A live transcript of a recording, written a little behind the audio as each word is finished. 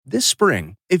This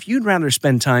spring, if you'd rather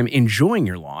spend time enjoying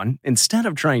your lawn instead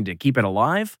of trying to keep it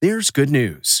alive, there's good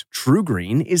news.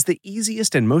 TruGreen is the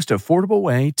easiest and most affordable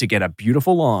way to get a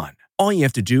beautiful lawn. All you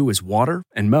have to do is water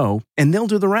and mow, and they'll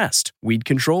do the rest. Weed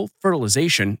control,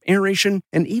 fertilization, aeration,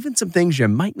 and even some things you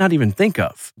might not even think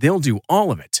of. They'll do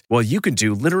all of it, while you can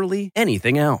do literally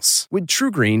anything else. With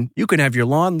TruGreen, you can have your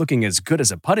lawn looking as good as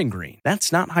a putting green.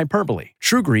 That's not hyperbole.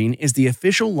 TruGreen is the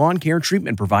official lawn care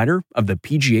treatment provider of the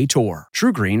PGA Tour.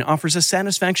 TruGreen offers a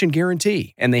satisfaction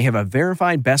guarantee, and they have a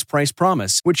verified best price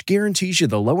promise, which guarantees you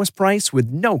the lowest price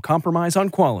with no compromise on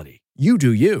quality. You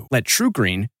do you. Let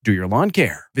TruGreen do your lawn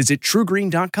care. Visit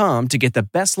TruGreen.com to get the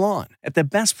best lawn at the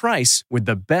best price with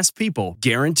the best people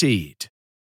guaranteed.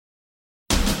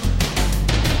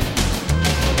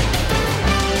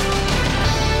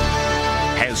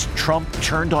 Has Trump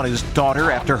turned on his daughter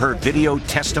after her video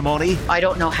testimony? I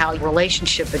don't know how a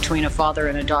relationship between a father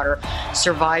and a daughter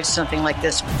survives something like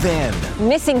this. Then,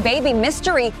 missing baby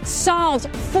mystery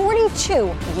solved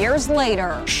 42 years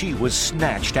later. She was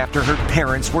snatched after her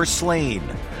parents were slain.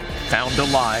 Found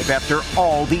alive after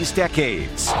all these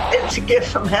decades. It's a gift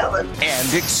from heaven.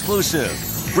 And exclusive,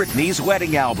 Britney's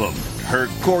wedding album, her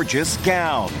gorgeous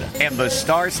gown, and the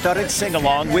star-studded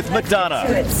sing-along with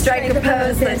Madonna. Strike a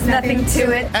pose, there's nothing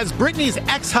to it. As Britney's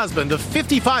ex-husband of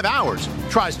 55 hours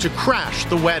tries to crash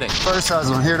the wedding. First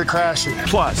husband here to crash it.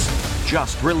 Plus,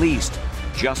 just released,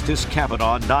 Justice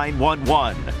Kavanaugh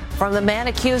 911. From the man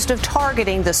accused of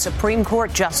targeting the Supreme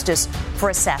Court justice for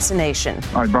assassination.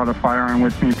 I brought a firearm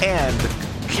with me. And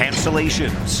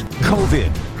cancellations,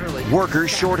 COVID, worker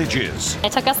shortages.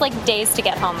 It took us days to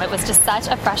get home. It was just such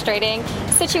a frustrating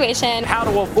situation. How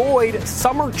to avoid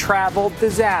summer travel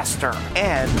disaster.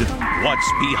 And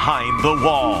what's behind the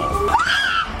wall.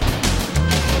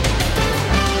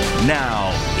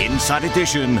 Now, Inside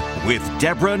Edition with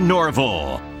Deborah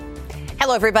Norville.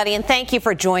 Hello, everybody, and thank you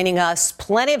for joining us.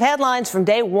 Plenty of headlines from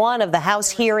day one of the House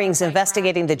hearings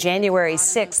investigating the January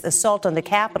 6th assault on the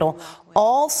Capitol,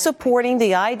 all supporting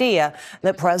the idea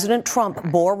that President Trump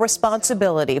bore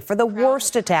responsibility for the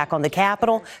worst attack on the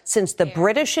Capitol since the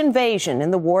British invasion in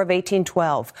the War of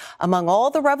 1812. Among all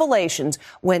the revelations,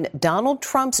 when Donald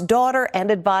Trump's daughter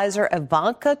and advisor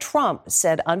Ivanka Trump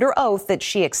said under oath that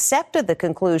she accepted the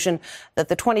conclusion that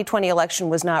the 2020 election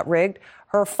was not rigged,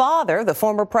 her father, the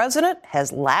former president,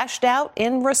 has lashed out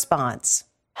in response.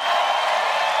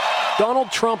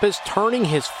 Donald Trump is turning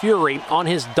his fury on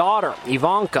his daughter,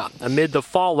 Ivanka, amid the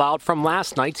fallout from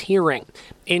last night's hearing.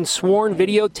 In sworn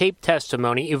videotape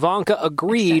testimony, Ivanka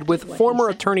agreed with former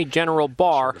Attorney General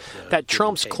Barr that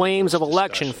Trump's claims of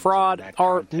election fraud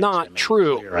are not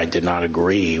true. I did not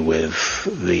agree with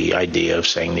the idea of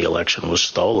saying the election was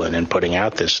stolen and putting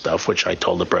out this stuff, which I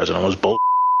told the president was bull.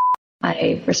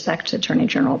 I respect Attorney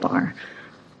General Barr,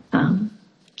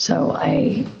 so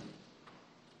I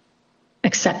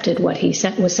accepted what he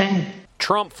was saying.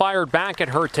 Trump fired back at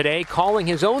her today, calling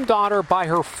his own daughter by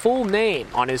her full name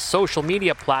on his social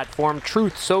media platform,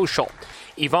 Truth Social.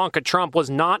 Ivanka Trump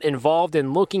was not involved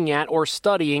in looking at or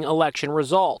studying election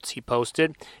results, he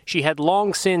posted. She had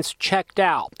long since checked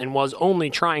out and was only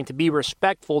trying to be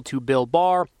respectful to Bill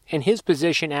Barr and his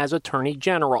position as Attorney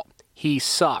General. He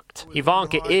sucked.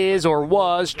 Ivanka is or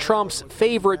was Trump's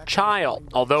favorite child.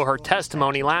 Although her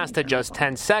testimony lasted just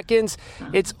 10 seconds,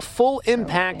 its full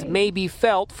impact may be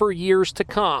felt for years to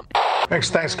come. Makes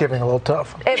Thanksgiving a little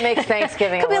tough. It makes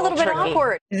Thanksgiving a little bit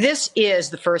awkward. This is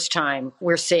the first time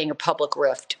we're seeing a public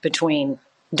rift between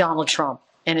Donald Trump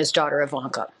and his daughter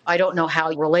Ivanka. I don't know how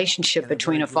a relationship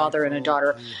between a father and a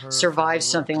daughter survives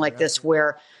something like this,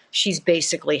 where she's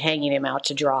basically hanging him out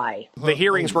to dry. The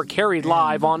hearings were carried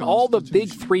live on all the big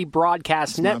three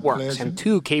broadcast networks and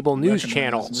 2 cable news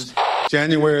channels.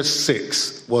 January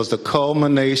 6th was the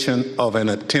culmination of an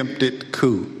attempted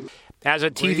coup. As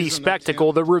a TV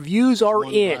spectacle, the reviews are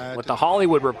in, with The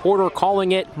Hollywood Reporter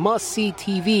calling it must-see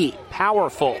TV,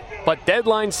 powerful. But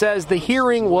Deadline says the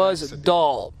hearing was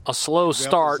dull, a slow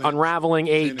start unraveling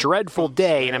a dreadful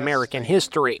day in American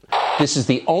history. This is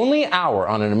the only hour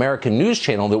on an American news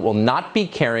channel that will not be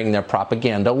carrying their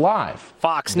propaganda live.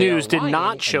 Fox News did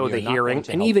not show the hearing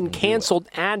and even canceled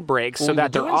ad breaks so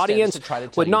that their audience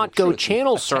would not go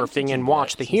channel surfing and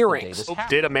watch the hearings.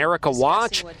 Did America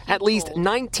watch? At least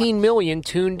 19 million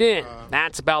tuned in.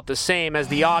 That's about the same as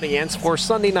the audience for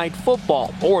Sunday Night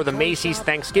Football or the Macy's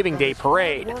Thanksgiving Day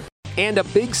Parade. And a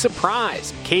big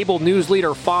surprise, cable news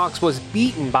leader Fox was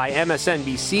beaten by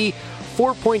MSNBC,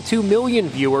 4.2 million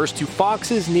viewers to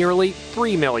Fox's nearly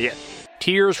 3 million.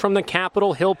 Tears from the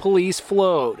Capitol Hill police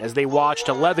flowed as they watched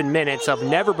 11 minutes of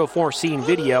never-before-seen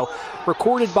video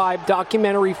recorded by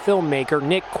documentary filmmaker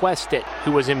Nick Quested,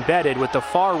 who was embedded with the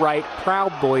far-right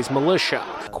Proud Boys militia.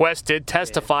 Quested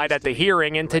testified at the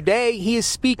hearing, and today he is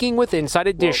speaking with Inside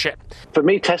Edition. For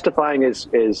me, testifying is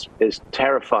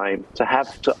terrifying. To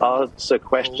have to answer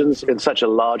questions in such a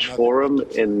large forum,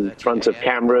 in front of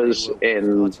cameras,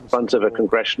 in front of a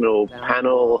congressional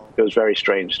panel, it was very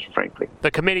strange, frankly.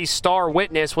 The committee's star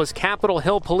witness was Capitol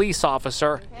Hill police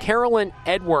officer Carolyn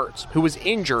Edwards, who was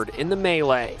injured in the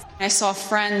melee. I saw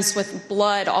friends with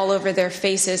blood all over their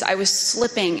faces. I was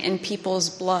slipping in people's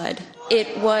blood.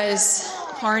 It was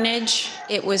carnage.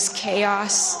 It was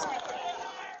chaos.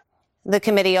 The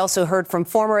committee also heard from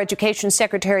former Education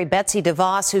Secretary Betsy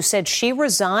DeVos, who said she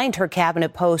resigned her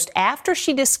cabinet post after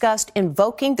she discussed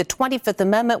invoking the 25th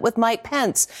Amendment with Mike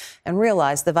Pence and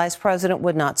realized the vice president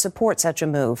would not support such a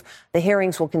move. The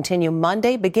hearings will continue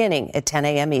Monday beginning at 10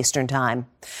 a.m. Eastern Time.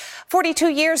 42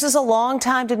 years is a long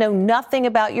time to know nothing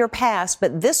about your past,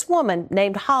 but this woman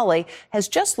named Holly has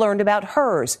just learned about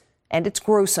hers, and it's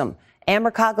gruesome.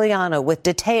 Amber Cagliano with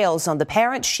details on the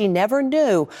parents she never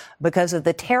knew because of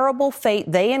the terrible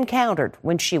fate they encountered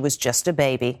when she was just a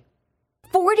baby.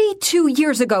 42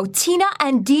 years ago, Tina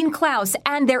and Dean Klaus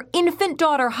and their infant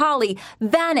daughter Holly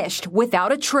vanished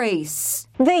without a trace.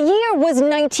 The year was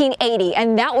 1980,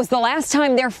 and that was the last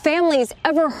time their families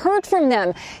ever heard from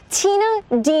them.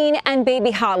 Tina, Dean, and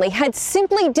baby Holly had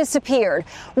simply disappeared.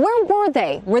 Where were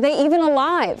they? Were they even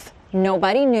alive?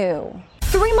 Nobody knew.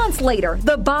 3 months later,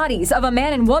 the bodies of a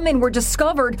man and woman were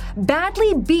discovered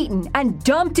badly beaten and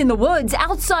dumped in the woods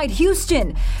outside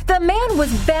Houston. The man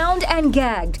was bound and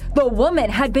gagged. The woman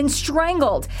had been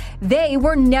strangled. They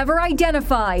were never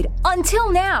identified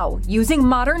until now using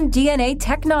modern DNA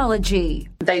technology.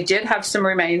 They did have some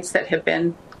remains that have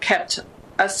been kept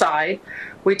aside.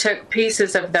 We took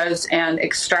pieces of those and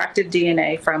extracted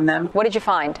DNA from them. What did you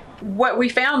find? What we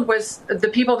found was the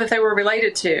people that they were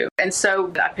related to. And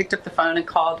so I picked up the phone and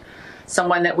called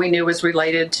someone that we knew was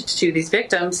related to these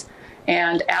victims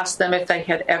and asked them if they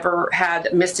had ever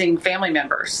had missing family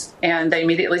members. And they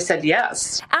immediately said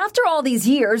yes. After all these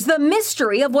years, the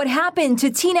mystery of what happened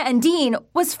to Tina and Dean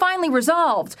was finally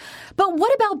resolved. But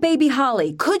what about baby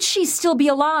Holly? Could she still be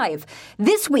alive?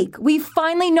 This week, we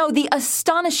finally know the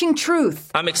astonishing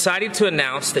truth. I'm excited to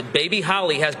announce that baby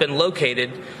Holly has been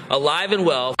located alive and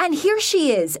well. And here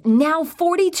she is, now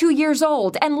 42 years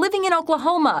old and living in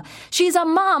Oklahoma. She's a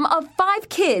mom of 5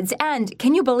 kids, and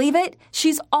can you believe it?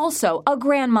 She's also a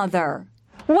grandmother.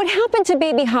 What happened to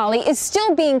baby Holly is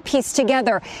still being pieced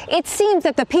together. It seems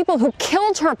that the people who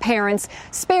killed her parents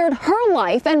spared her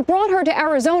life and brought her to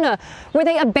Arizona, where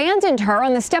they abandoned her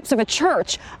on the steps of a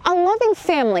church. A loving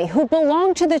family who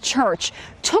belonged to the church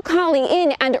took Holly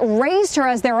in and raised her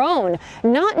as their own,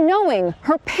 not knowing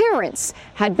her parents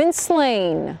had been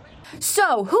slain.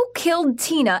 So, who killed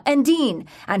Tina and Dean?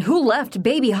 And who left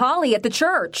baby Holly at the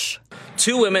church?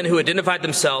 2 women who identified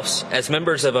themselves as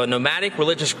members of a nomadic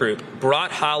religious group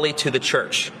brought Holly to the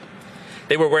church.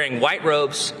 They were wearing white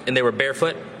robes and they were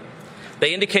barefoot.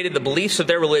 They indicated the beliefs of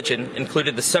their religion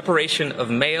included the separation of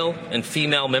male and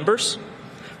female members,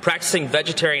 practicing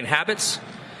vegetarian habits,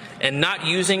 and not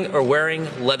using or wearing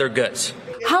leather goods.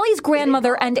 Holly's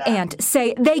grandmother and aunt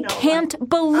say they can't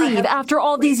believe after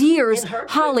all these years,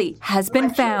 Holly has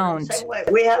been found.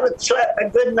 We haven't slept a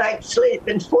good night's sleep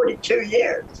in 42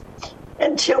 years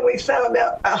until we found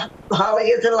out Holly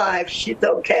is alive. She's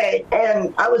okay.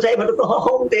 And I was able to go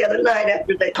home the other night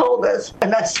after they told us,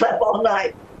 and I slept all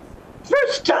night.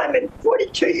 First time in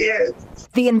 42 years.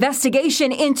 The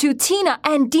investigation into Tina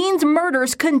and Dean's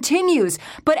murders continues,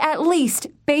 but at least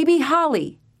baby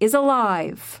Holly is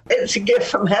alive. It's a gift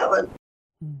from heaven.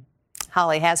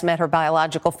 Holly has met her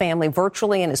biological family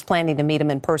virtually and is planning to meet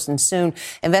them in person soon.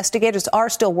 Investigators are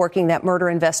still working that murder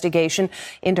investigation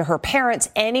into her parents.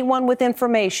 Anyone with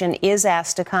information is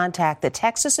asked to contact the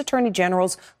Texas Attorney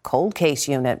General's Cold Case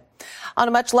Unit. On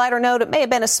a much lighter note, it may have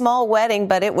been a small wedding,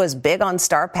 but it was big on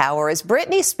star power as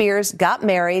Britney Spears got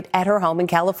married at her home in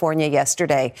California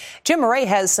yesterday. Jim Murray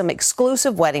has some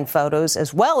exclusive wedding photos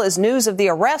as well as news of the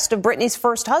arrest of Britney's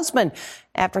first husband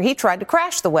after he tried to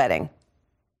crash the wedding.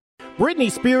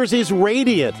 Britney Spears is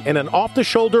radiant in an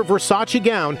off-the-shoulder Versace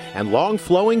gown and long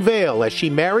flowing veil as she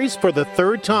marries for the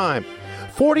 3rd time.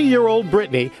 40-year-old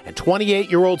Britney and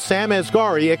 28-year-old Sam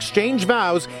Asghari exchange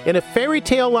vows in a fairy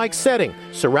tale-like setting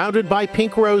surrounded by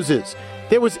pink roses.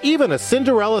 There was even a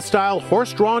Cinderella-style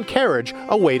horse-drawn carriage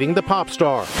awaiting the pop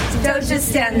star. Don't just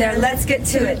stand there. Let's get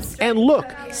to it. And look,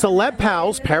 celeb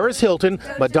pals Paris Hilton,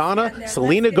 Madonna,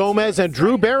 Selena Gomez, and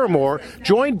Drew Barrymore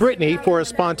joined Britney for a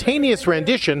spontaneous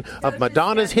rendition of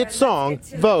Madonna's hit song,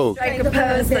 Vogue. Strike a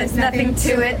pose, there's nothing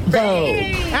to it.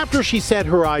 Vogue. After she said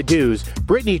her I do's,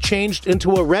 Britney changed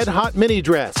into a red-hot mini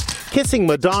dress, kissing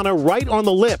Madonna right on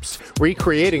the lips,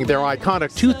 recreating their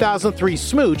iconic 2003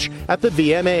 smooch at the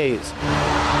VMAs.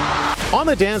 On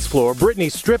the dance floor,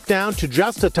 Britney stripped down to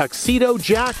just a tuxedo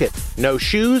jacket, no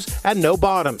shoes and no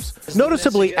bottoms.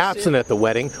 Noticeably absent at the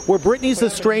wedding were Britney's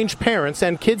estranged parents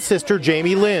and kid sister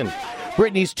Jamie Lynn.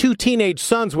 Britney's 2 teenage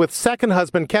sons with second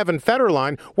husband Kevin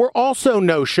Federline were also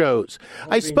no-shows.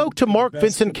 I spoke to Mark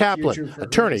Vincent Kaplan,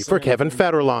 attorney for Kevin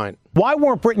Federline. Why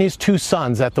weren't Britney's 2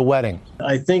 sons at the wedding?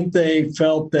 I think they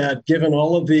felt that given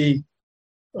all of the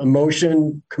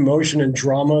emotion, commotion, and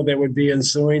drama that would be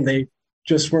ensuing, they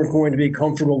just weren't going to be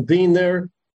comfortable being there.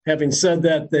 Having said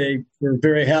that, they were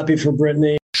very happy for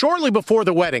Britney. Shortly before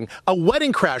the wedding, a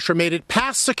wedding crasher made it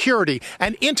past security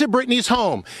and into Britney's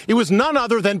home. It was none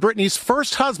other than Britney's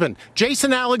first husband,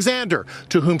 Jason Alexander,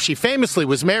 to whom she famously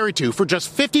was married to for just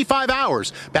 55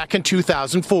 hours back in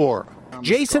 2004.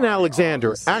 Jason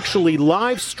Alexander actually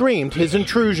live-streamed his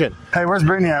intrusion. Hey, where's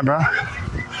Britney at, bro?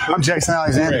 I'm Jason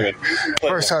Alexander,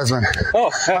 first husband.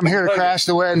 I'm here to crash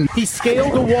the wedding. He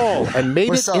scaled a wall and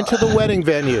made it into the wedding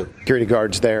venue. Security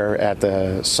guards there at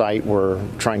the site were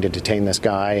trying to detain this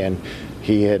guy, and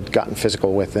he had gotten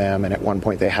physical with them, and at one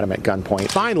point they had him at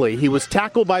gunpoint. Finally, he was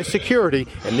tackled by security,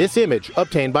 and this image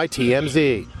obtained by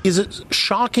TMZ. Is it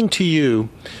shocking to you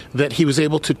that he was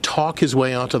able to talk his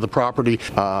way onto the property?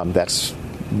 That's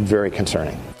very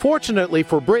concerning. Fortunately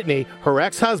for Britney, her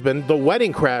ex-husband, the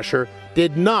wedding crasher,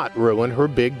 did not ruin her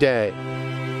big day.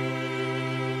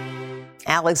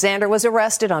 Alexander was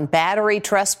arrested on battery,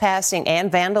 trespassing,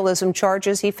 and vandalism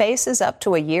charges. He faces up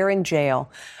to a year in jail.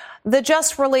 The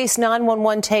just-released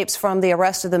 911 tapes from the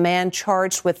arrest of the man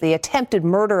charged with the attempted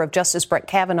murder of Justice Brett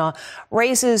Kavanaugh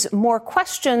raises more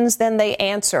questions than they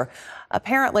answer.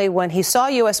 Apparently, when he saw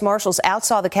U.S. Marshals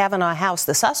outside the Kavanaugh house,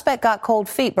 the suspect got cold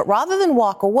feet, but rather than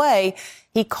walk away,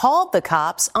 he called the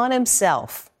cops on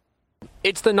himself.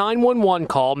 It's the 911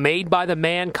 call made by the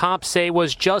man cops say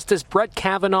was Justice Brett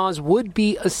Kavanaugh's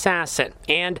would-be assassin,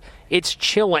 and it's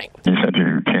chilling. You said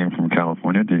you came from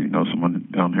California. Do you know someone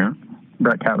down here?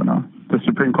 Brett Kavanaugh, the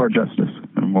Supreme Court Justice.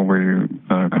 And what were you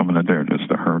coming to do, just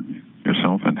to hurt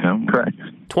yourself and him? Correct.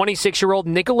 26-year-old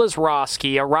Nicholas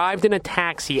Roski arrived in a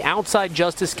taxi outside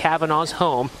Justice Kavanaugh's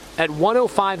home at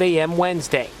 1:05 a.m.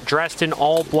 Wednesday, dressed in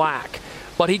all black.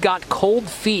 But he got cold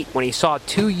feet when he saw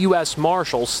 2 U.S.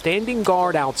 Marshals standing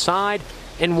guard outside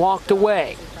and walked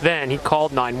away. Then he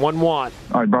called 911.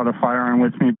 I brought a firearm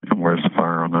with me. Where's the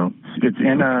firearm now? It's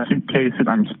in a suitcase.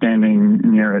 I'm standing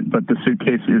near it, but the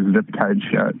suitcase is zip tied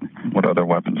shut. What other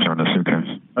weapons are in the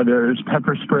suitcase? There's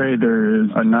pepper spray, there's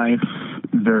a knife,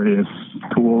 various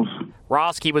tools.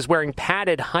 Roski was wearing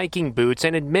padded hiking boots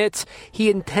and admits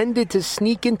he intended to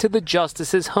sneak into the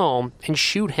justice's home and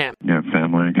shoot him. You have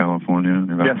family in California?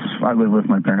 Yes, I live with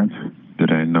my parents. Do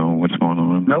they know what's going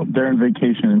on? Nope, they're on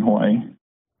vacation in Hawaii.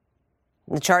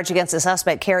 The charge against the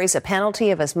suspect carries a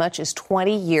penalty of as much as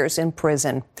 20 years in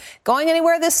prison. Going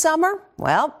anywhere this summer?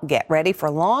 Well, get ready for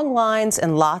long lines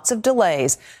and lots of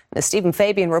delays. As Stephen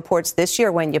Fabian reports, this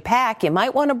year when you pack, you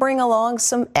might want to bring along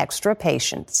some extra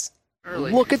patience.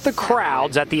 Look at the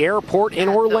crowds at the airport in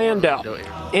Orlando.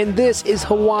 And this is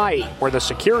Hawaii, where the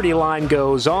security line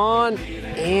goes on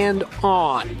and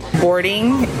on.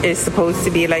 Boarding is supposed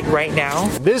to be like right now.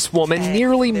 This woman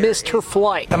nearly missed her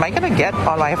flight. Am I going to get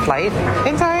on my flight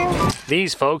in time?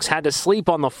 These folks had to sleep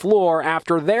on the floor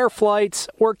after their flights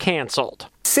were canceled.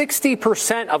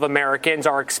 60% of Americans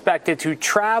are expected to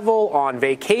travel on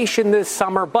vacation this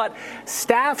summer, but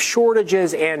staff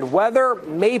shortages and weather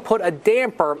may put a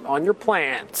damper on your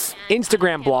plans.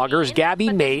 Instagram bloggers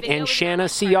Gabby Mate and Shanna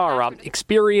Ciara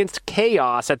experienced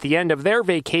chaos at the end of their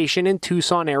vacation in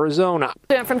Tucson, Arizona.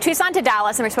 We went from Tucson to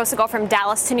Dallas, and we're supposed to go from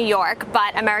Dallas to New York,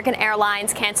 but American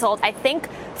Airlines canceled, I think,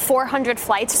 400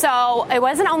 flights. So it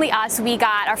wasn't only us.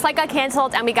 Our flight got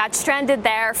canceled, and we got stranded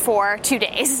there for 2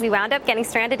 days. We wound up getting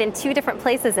stranded in 2 different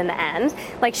places in the end.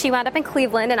 Like, she wound up in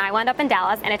Cleveland and I wound up in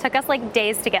Dallas, and it took us like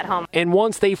days to get home. And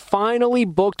once they finally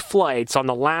booked flights on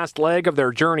the last leg of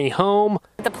their journey home,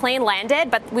 the plane landed,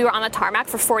 but we were on the tarmac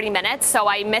for 40 minutes, so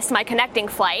I missed my connecting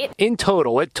flight. In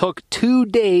total, it took 2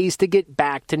 days to get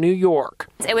back to New York.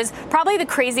 It was probably the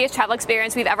craziest travel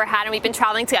experience we've ever had, and we've been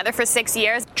traveling together for 6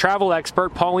 years. Travel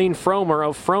expert Pauline Fromer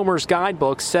of Fromer's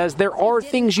Guidebook says there are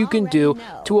things you can do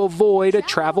to avoid a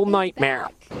travel nightmare.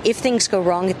 If things go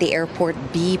wrong at the airport,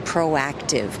 be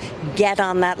proactive. Get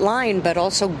on that line, but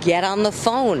also get on the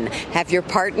phone. Have your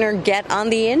partner get on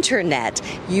the internet.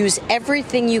 Use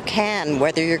everything you can,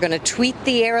 whether you're going to tweet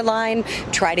the airline,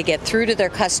 try to get through to their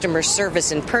customer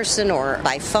service in person or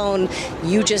by phone.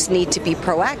 You just need to be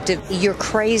proactive. You're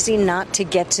crazy not to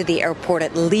get to the airport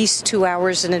at least 2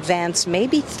 hours in advance,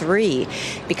 maybe 3,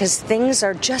 because things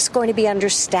are just going to be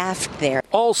understaffed there.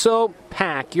 Also,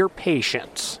 pack your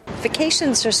patience.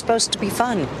 Vacations are supposed to be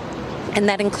fun, and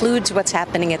that includes what's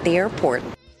happening at the airport.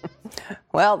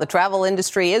 Well, the travel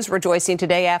industry is rejoicing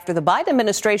today after the Biden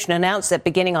administration announced that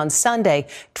beginning on Sunday,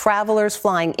 travelers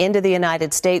flying into the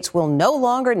United States will no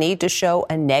longer need to show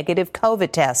a negative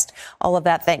COVID test. All of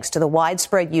that thanks to the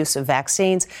widespread use of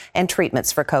vaccines and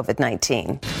treatments for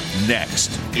COVID-19.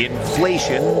 Next,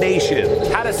 Inflation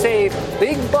Nation. How to save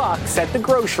big bucks at the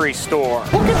grocery store.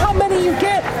 Look at how many you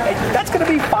get. That's going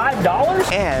to be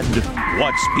 $5. And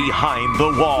what's behind the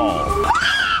wall.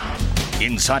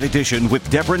 Inside Edition with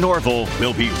Deborah Norville.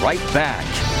 We'll be right back.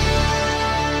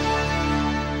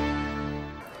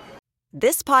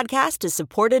 This podcast is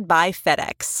supported by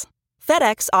FedEx.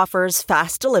 FedEx offers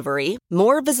fast delivery,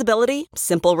 more visibility,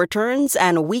 simple returns,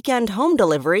 and weekend home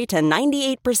delivery to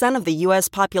 98% of the U.S.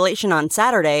 population on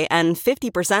Saturday and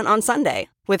 50% on Sunday.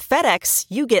 With FedEx,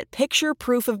 you get picture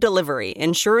proof of delivery,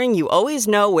 ensuring you always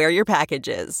know where your package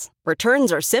is.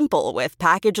 Returns are simple with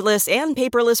packageless and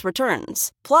paperless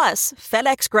returns. Plus,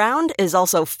 FedEx Ground is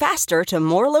also faster to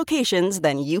more locations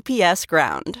than UPS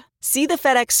Ground. See the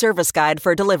FedEx service guide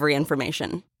for delivery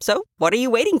information. So, what are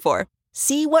you waiting for?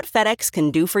 See what FedEx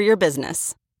can do for your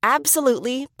business.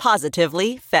 Absolutely,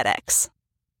 positively FedEx.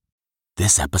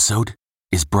 This episode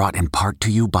is brought in part to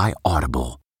you by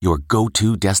Audible, your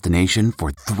go-to destination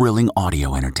for thrilling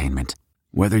audio entertainment.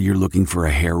 Whether you're looking for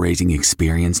a hair-raising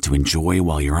experience to enjoy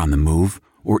while you're on the move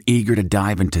or eager to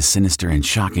dive into sinister and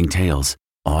shocking tales,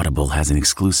 Audible has an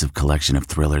exclusive collection of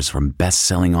thrillers from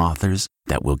best-selling authors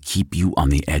that will keep you on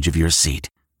the edge of your seat.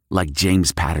 Like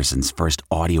James Patterson's first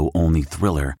audio-only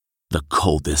thriller, The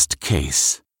Coldest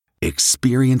Case.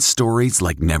 Experience stories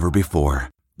like never before,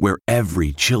 where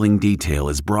every chilling detail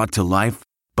is brought to life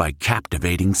by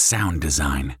captivating sound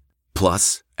design.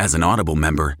 Plus, as an Audible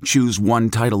member, choose one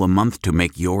title a month to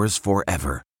make yours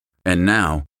forever. And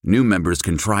now, new members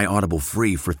can try Audible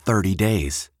free for 30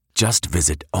 days. Just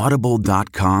visit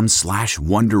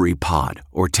audible.com/WonderyPod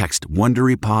or text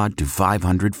WonderyPod to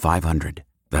 500-500.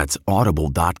 That's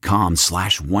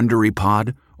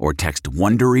audible.com/WonderyPod or text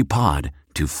WonderyPod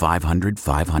to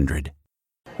 500-500.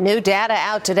 New data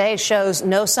out today shows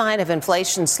no sign of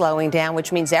inflation slowing down,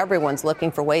 which means everyone's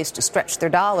looking for ways to stretch their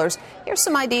dollars. Here's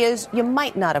some ideas you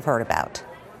might not have heard about.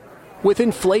 With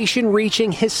inflation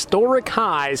reaching historic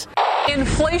highs.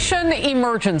 Inflation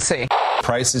emergency.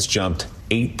 Prices jumped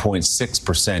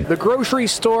 8.6%. The grocery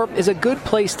store is a good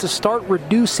place to start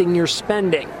reducing your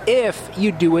spending if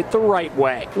you do it the right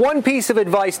way. One piece of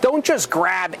advice, don't just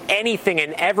grab anything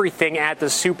and everything at the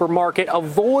supermarket.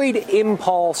 Avoid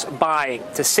impulse buying.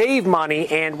 To save money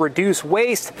and reduce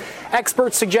waste,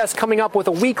 experts suggest coming up with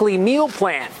a weekly meal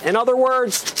plan. In other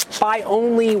words, buy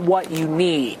only what you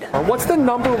need. What's the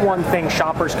number one thing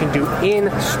shoppers can do in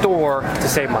store to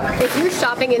save money? If you're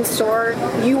shopping in store,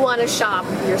 you want to shop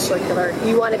your circular.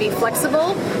 You want to be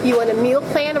flexible. You want a meal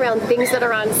plan around things that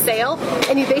are on sale.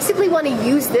 And you basically want to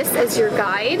use this as your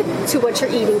guide to what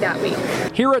you're eating that week.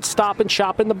 Here at Stop and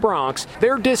Shop in the Bronx,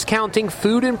 they're discounting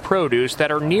food and produce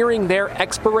that are nearing their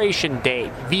expiration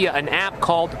date via an app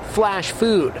called Flash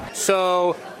Food.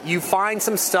 So you find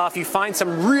some stuff, you find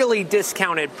some really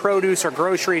discounted produce or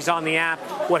groceries on the app.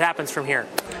 What happens from here?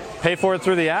 Pay for it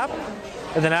through the app.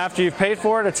 And then after you've paid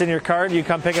for it, it's in your cart. You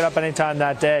come pick it up anytime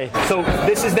that day. So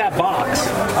this is that box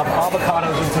of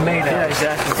avocados and tomatoes. Yeah,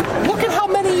 exactly. Look at how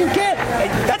many you get.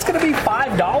 That's going to be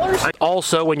 $5.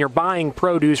 Also, when you're buying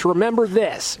produce, remember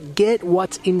this. Get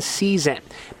what's in season.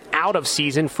 Out of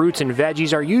season fruits and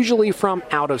veggies are usually from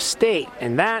out of state,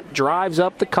 and that drives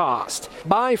up the cost.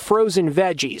 Buy frozen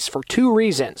veggies for 2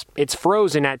 reasons. It's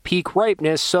frozen at peak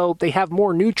ripeness, so they have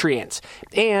more nutrients,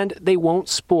 and they won't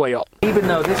spoil. Even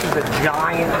though this is a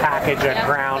giant package of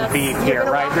ground beef here,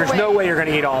 right? There's no way you're going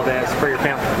to eat all this for your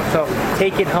family. So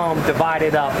take it home, divide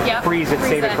it up, freeze it,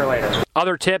 save it for later.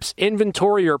 Other tips,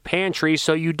 inventory your pantry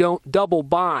so you don't double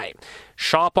buy.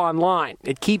 Shop online.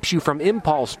 It keeps you from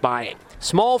impulse buying.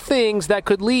 Small things that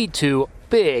could lead to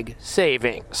big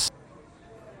savings.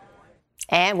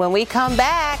 And when we come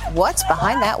back, what's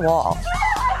behind that wall?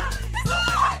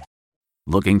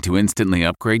 Looking to instantly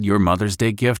upgrade your Mother's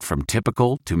Day gift from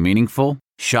typical to meaningful?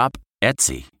 Shop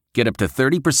Etsy. Get up to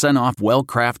 30% off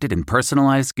well-crafted and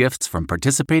personalized gifts from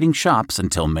participating shops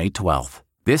until May 12th.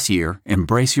 This year,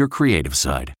 embrace your creative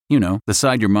side. You know, the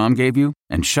side your mom gave you.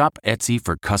 And shop Etsy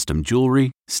for custom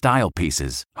jewelry, style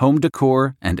pieces, home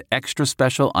decor, and extra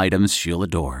special items she'll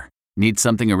adore. Need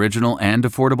something original and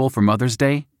affordable for Mother's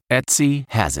Day? Etsy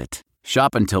has it.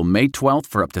 Shop until May 12th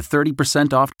for up to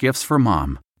 30% off gifts for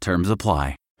mom. Terms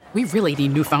apply. We really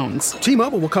need new phones.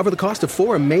 T-Mobile will cover the cost of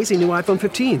 4 amazing new iPhone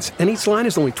 15s, and each line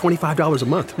is only $25 a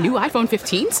month. New iPhone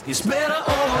 15s? It's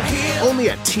better over here.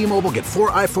 Only at T-Mobile, get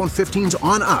 4 iPhone 15s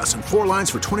on us and 4 lines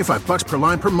for $25 per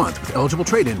line per month with eligible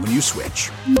trade-in when you switch.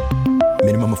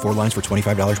 Minimum of 4 lines for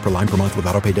 $25 per line per month with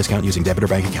autopay discount using debit or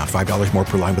bank account. $5 more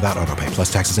per line without autopay,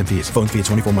 plus taxes and fees. Phone fee at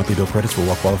 24 monthly bill credits for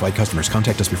well-qualified customers.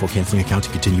 Contact us before canceling account to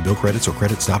continue bill credits or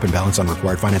credit stop and balance on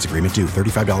required finance agreement due.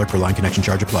 $35 per line connection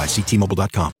charge applies. See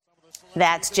T-Mobile.com.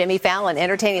 That's Jimmy Fallon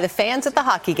entertaining the fans at the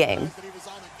hockey game.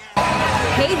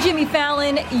 Hey, Jimmy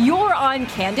Fallon, you're on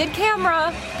Candid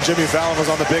Camera. Jimmy Fallon was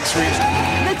on the big screen.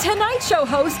 The Tonight Show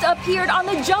host appeared on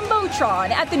the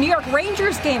Jumbotron at the New York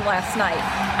Rangers game last night.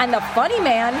 And the funny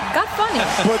man got funny.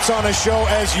 Puts on a show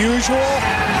as usual.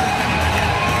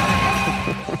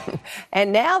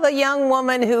 And now the young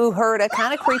woman who heard a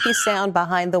kind of creepy sound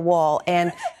behind the wall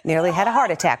and nearly had a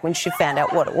heart attack when she found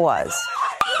out what it was.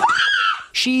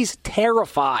 She's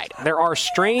terrified. There are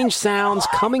strange sounds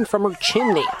coming from her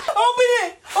chimney. Open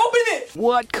it! Open it!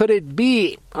 What could it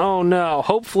be? Oh no,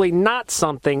 hopefully not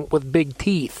something with big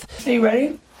teeth. Are you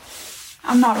ready?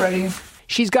 I'm not ready.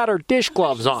 She's got her dish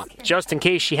gloves on, just in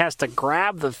case she has to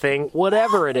grab the thing,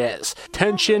 whatever it is.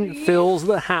 Tension fills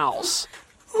the house.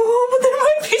 Oh, but there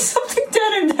might be something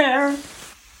dead in there. Open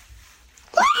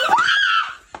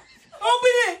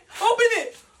it! Open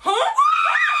it! Huh?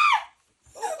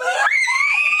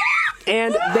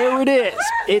 And there it is.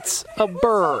 It's a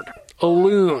bird, a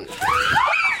loon.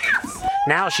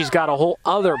 Now she's got a whole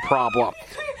other problem.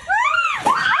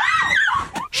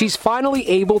 She's finally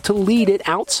able to lead it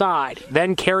outside,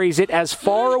 then carries it as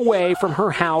far away from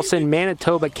her house in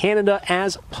Manitoba, Canada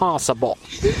as possible.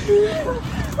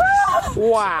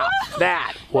 Wow,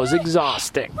 that was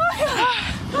exhausting.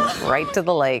 Right to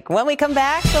the lake. When we come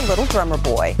back, the little drummer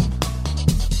boy.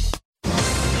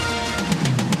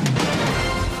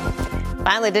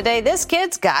 Finally today, this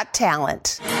kid's got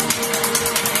talent.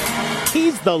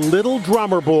 He's the little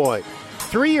drummer boy.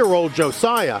 3-year-old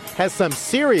Josiah has some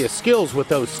serious skills with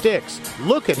those sticks.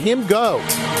 Look at him go.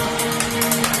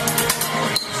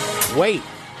 Wait,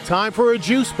 time for a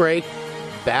juice break.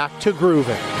 Back to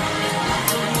grooving.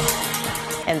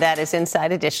 And that is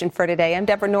Inside Edition for today. I'm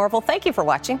Deborah Norville. Thank you for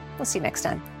watching. We'll see you next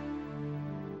time.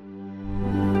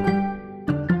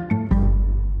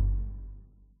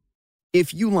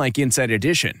 If you like Inside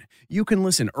Edition, you can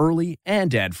listen early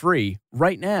and ad-free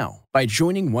right now by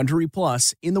joining Wondery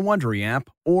Plus in the Wondery app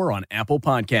or on Apple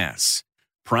Podcasts.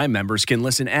 Prime members can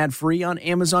listen ad-free on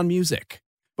Amazon Music.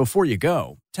 Before you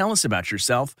go, tell us about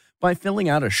yourself by filling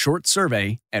out a short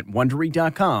survey at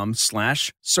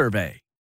Wondery.com/survey.